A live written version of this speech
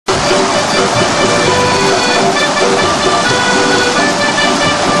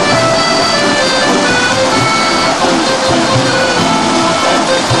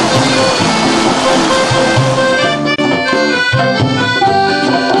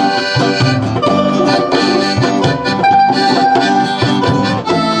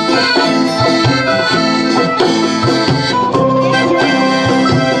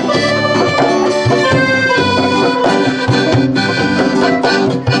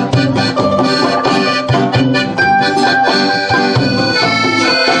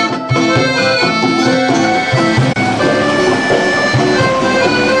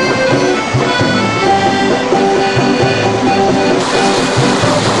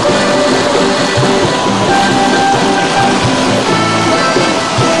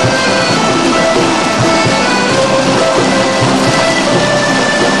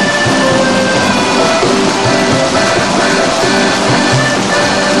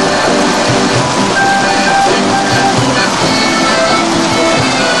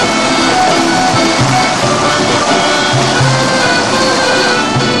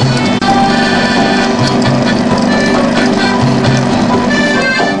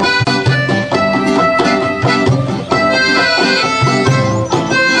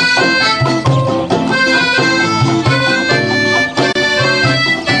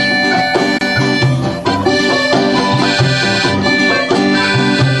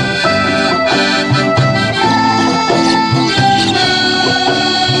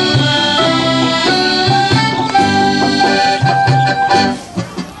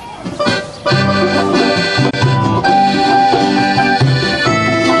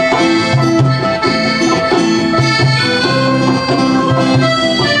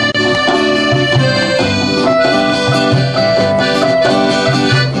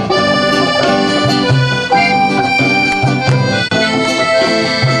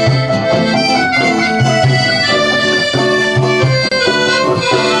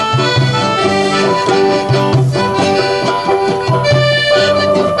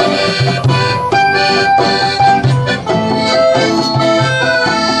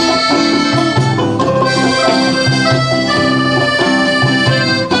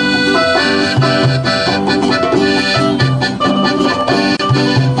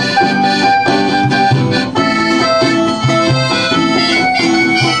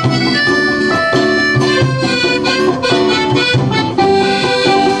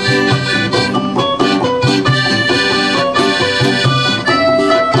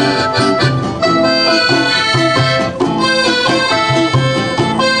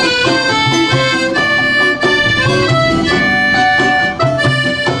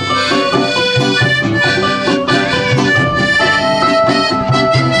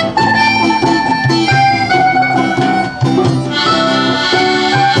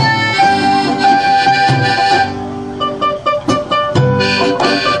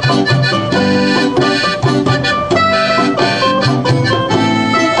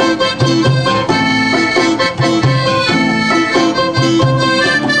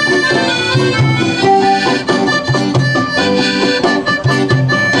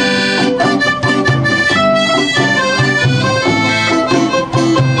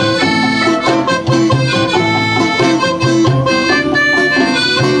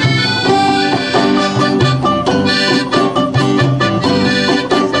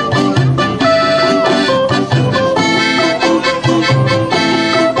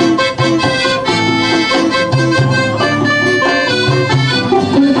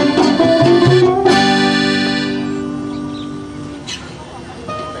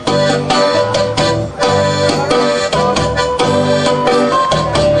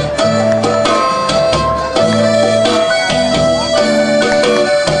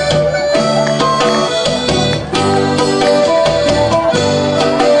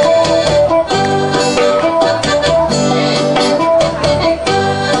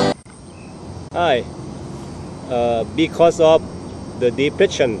because of the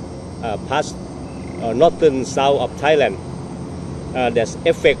depression past northern south of Thailand. There's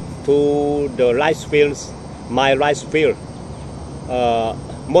effect to the rice fields, my rice field.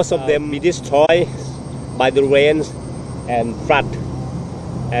 Most of them be destroyed by the rains and flood,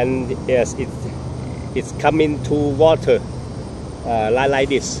 and yes, it's coming to water like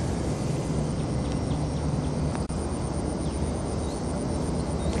this.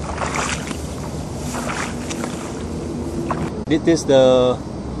 This is the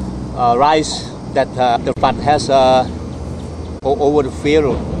rice that the flood has over the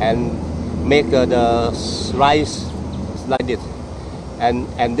field and make the rice like this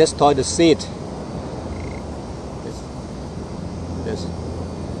and destroy the seed.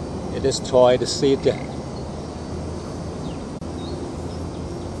 It destroy the seed.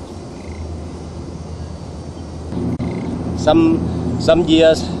 Some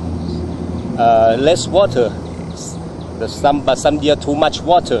years less water. But some year too much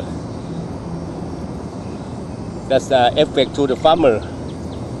water. That's the effect to the farmer.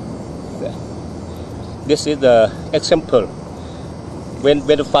 This is the example. When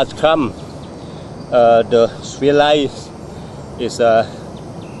the flood come, the field life is to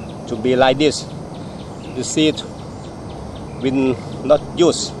be like this. The seed will not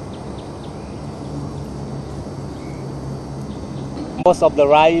use. Most of the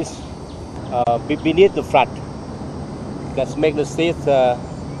rice beneath the flood. That make the seed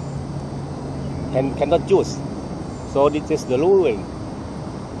cannot use. So this is the ruin.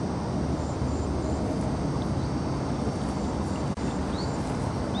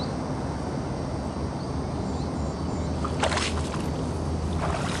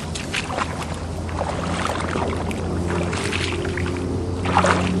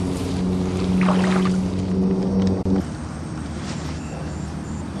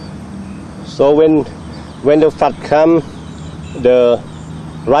 So when the flood come, the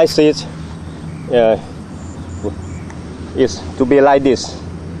rice seed is to be like this.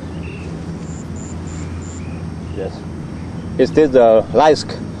 Yes, is this the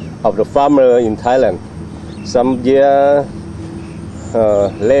risk of the farmer in Thailand? Some year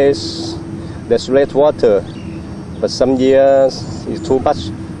there's less water, but some years is too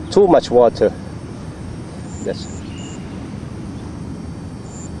much water. Yes.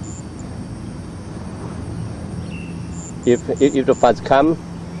 If the flood come,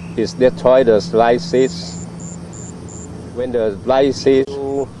 it destroy the rice seeds. When the rice seeds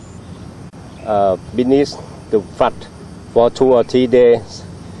beneath the flood for 2 or 3 days,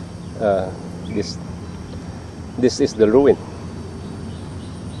 this is the ruin.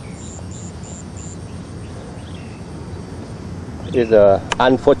 It's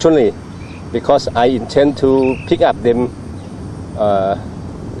unfortunately because I intend to pick up them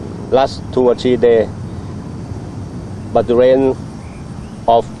last 2 or 3 days. But the rain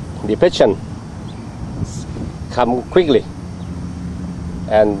of depression come quickly,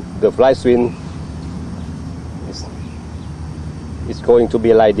 and the rice field is going to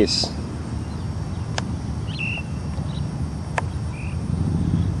be like this.